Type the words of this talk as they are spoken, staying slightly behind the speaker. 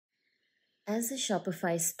As a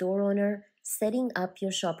Shopify store owner, setting up your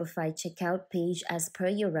Shopify checkout page as per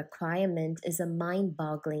your requirement is a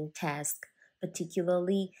mind-boggling task,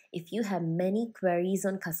 particularly if you have many queries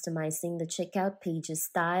on customizing the checkout page's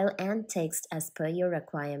style and text as per your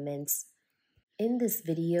requirements. In this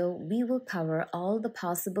video, we will cover all the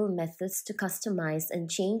possible methods to customize and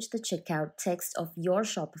change the checkout text of your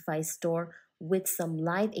Shopify store with some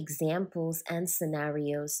live examples and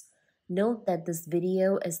scenarios. Note that this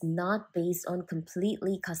video is not based on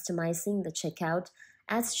completely customizing the checkout,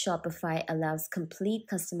 as Shopify allows complete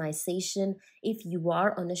customization if you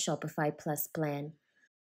are on a Shopify Plus plan.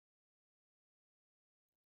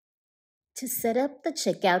 To set up the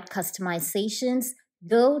checkout customizations,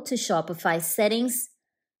 go to Shopify Settings,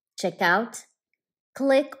 Checkout,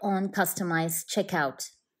 click on Customize Checkout.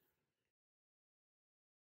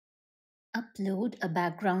 Upload a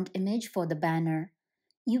background image for the banner.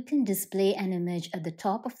 You can display an image at the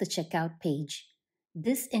top of the checkout page.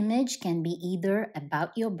 This image can be either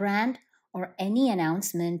about your brand or any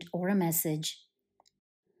announcement or a message.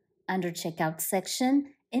 Under Checkout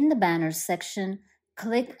section, in the Banner section,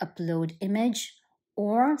 click Upload Image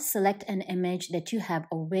or select an image that you have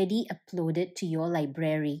already uploaded to your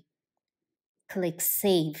library. Click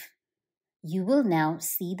Save. You will now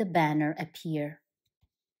see the banner appear.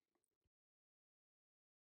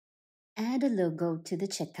 Add a logo to the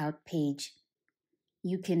checkout page.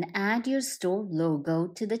 You can add your store logo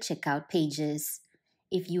to the checkout pages.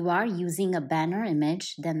 If you are using a banner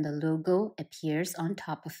image, then the logo appears on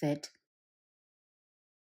top of it.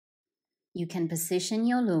 You can position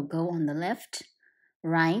your logo on the left,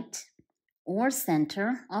 right, or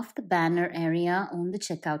center of the banner area on the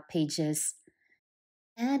checkout pages.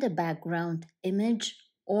 Add a background image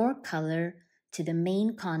or color to the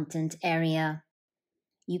main content area.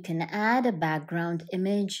 You can add a background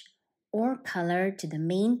image or color to the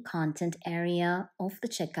main content area of the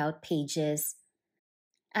checkout pages.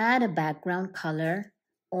 Add a background color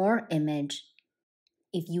or image.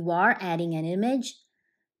 If you are adding an image,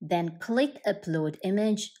 then click Upload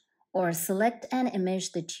Image or select an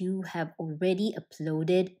image that you have already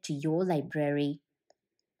uploaded to your library.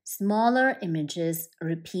 Smaller images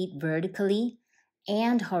repeat vertically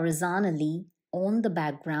and horizontally on the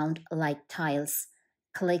background like tiles.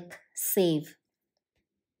 Click Save.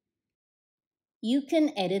 You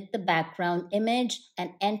can edit the background image and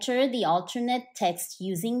enter the alternate text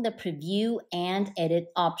using the Preview and Edit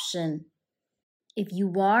option. If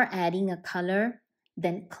you are adding a color,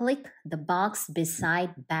 then click the box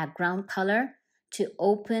beside background color to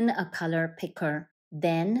open a color picker.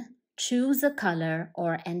 Then choose a color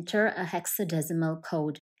or enter a hexadecimal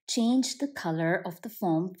code. Change the color of the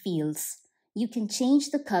form fields. You can change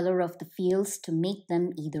the color of the fields to make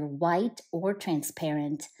them either white or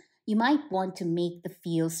transparent. You might want to make the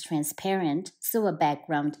fields transparent so a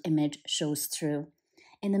background image shows through.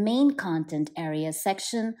 In the main content area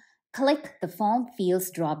section, click the Form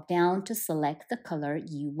Fields drop-down to select the color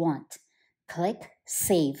you want. Click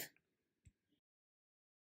Save.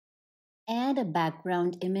 Add a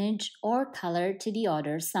background image or color to the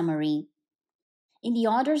order summary. In the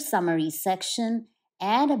order summary section,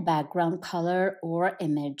 add a background color or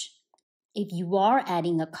image. If you are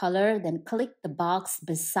adding a color, then click the box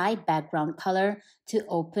beside background color to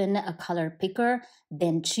open a color picker,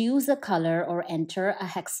 then choose a color or enter a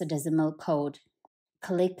hexadecimal code.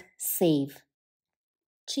 Click Save.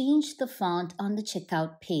 Change the font on the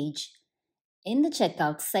checkout page. In the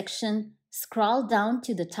checkout section, scroll down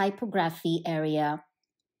to the typography area.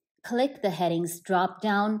 Click the headings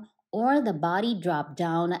drop-down or the body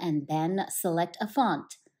drop-down and then select a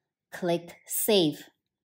font. Click Save.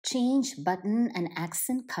 Change button and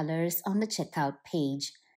accent colors on the checkout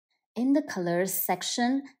page. In the Colors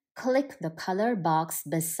section, click the color box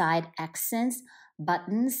beside accents,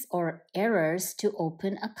 buttons, or errors to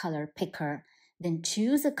open a color picker. Then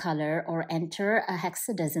choose a color or enter a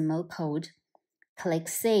hexadecimal code. Click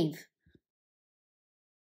Save.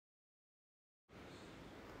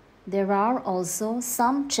 There are also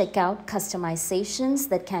some checkout customizations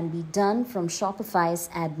that can be done from Shopify's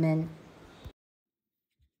admin.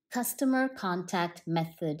 Customer Contact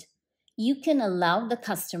Method. You can allow the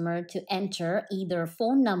customer to enter either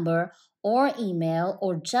phone number or email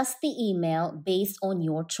or just the email based on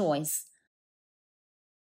your choice.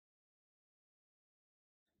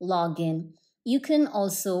 Login. You can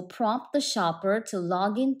also prompt the shopper to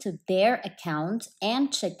log into their account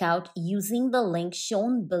and check out using the link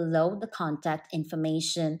shown below the contact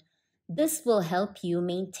information. This will help you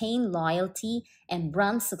maintain loyalty and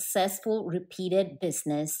run successful repeated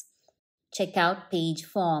business. Checkout page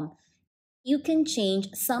form. You can change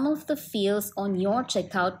some of the fields on your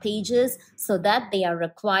checkout pages so that they are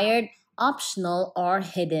required, optional, or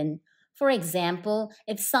hidden. For example,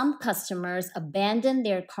 if some customers abandon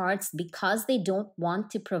their carts because they don't want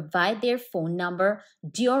to provide their phone number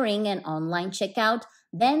during an online checkout,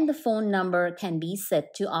 then the phone number can be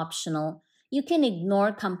set to optional. You can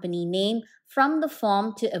ignore company name from the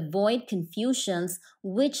form to avoid confusions,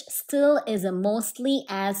 which still is a mostly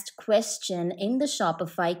asked question in the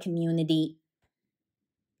Shopify community.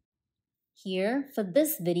 Here, for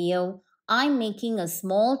this video, I'm making a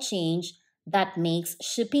small change that makes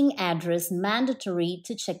shipping address mandatory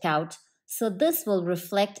to checkout, so this will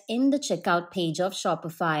reflect in the checkout page of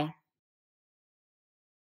Shopify.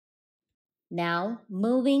 Now,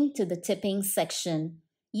 moving to the tipping section.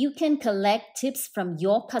 You can collect tips from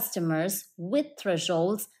your customers with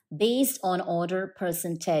thresholds based on order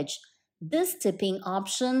percentage. This tipping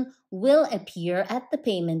option will appear at the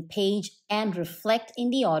payment page and reflect in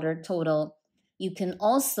the order total. You can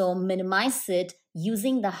also minimize it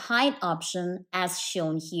using the hide option as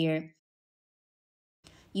shown here.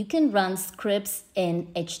 You can run scripts in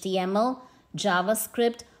HTML,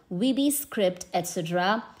 JavaScript, VB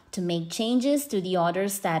etc. to make changes to the order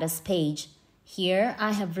status page. Here,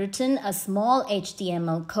 I have written a small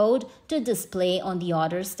HTML code to display on the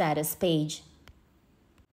order status page.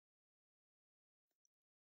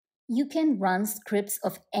 You can run scripts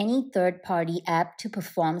of any third-party app to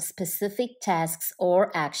perform specific tasks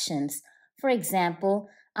or actions. For example,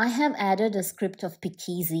 I have added a script of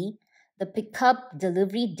Pickeasy, the pickup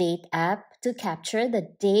delivery date app, to capture the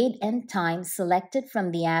date and time selected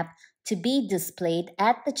from the app to be displayed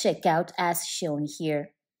at the checkout as shown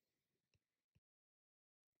here.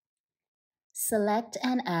 Select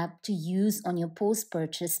an app to use on your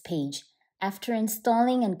post-purchase page. After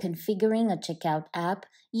installing and configuring a checkout app,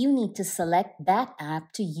 you need to select that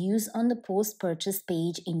app to use on the post-purchase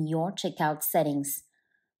page in your checkout settings.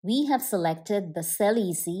 We have selected the Sell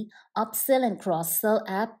Easy Upsell and Cross-Sell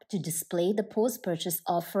app to display the post-purchase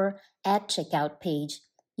offer at checkout page.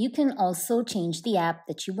 You can also change the app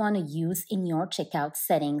that you want to use in your checkout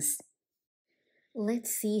settings.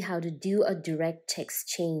 Let's see how to do a direct text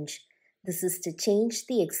change. This is to change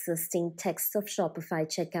the existing text of Shopify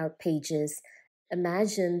checkout pages.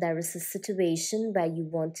 Imagine there is a situation where you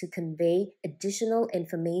want to convey additional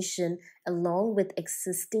information along with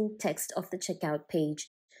existing text of the checkout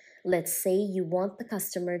page. Let's say you want the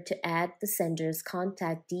customer to add the sender's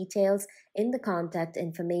contact details in the contact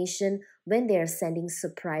information when they are sending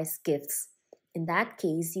surprise gifts. In that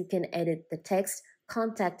case, you can edit the text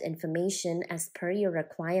contact information as per your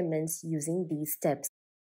requirements using these steps.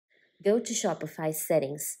 Go to Shopify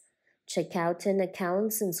settings, checkout and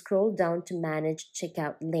accounts, and scroll down to manage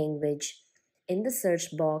checkout language. In the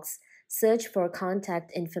search box, search for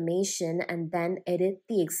contact information and then edit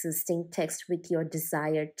the existing text with your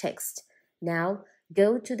desired text. Now,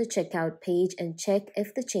 go to the checkout page and check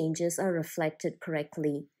if the changes are reflected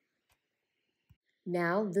correctly.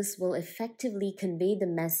 Now, this will effectively convey the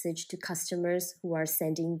message to customers who are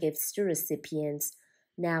sending gifts to recipients.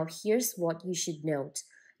 Now, here's what you should note.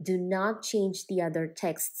 Do not change the other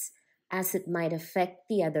texts as it might affect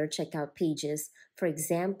the other checkout pages. For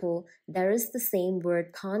example, there is the same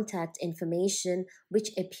word contact information which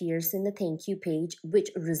appears in the thank you page which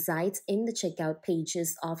resides in the checkout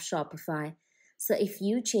pages of Shopify. So if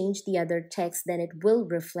you change the other text, then it will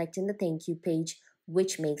reflect in the thank you page,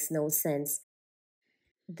 which makes no sense.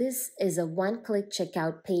 This is a one-click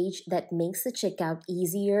checkout page that makes the checkout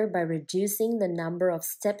easier by reducing the number of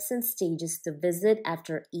steps and stages to visit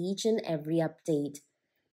after each and every update.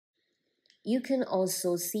 You can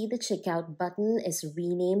also see the checkout button is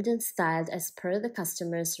renamed and styled as per the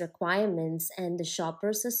customer's requirements, and the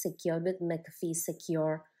shoppers are secured with McAfee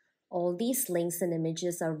Secure. All these links and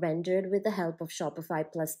images are rendered with the help of Shopify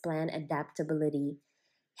Plus Plan adaptability.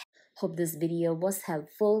 Hope this video was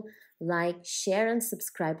helpful. Like, share, and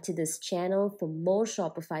subscribe to this channel for more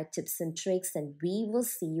Shopify tips and tricks, and we will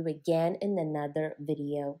see you again in another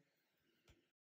video.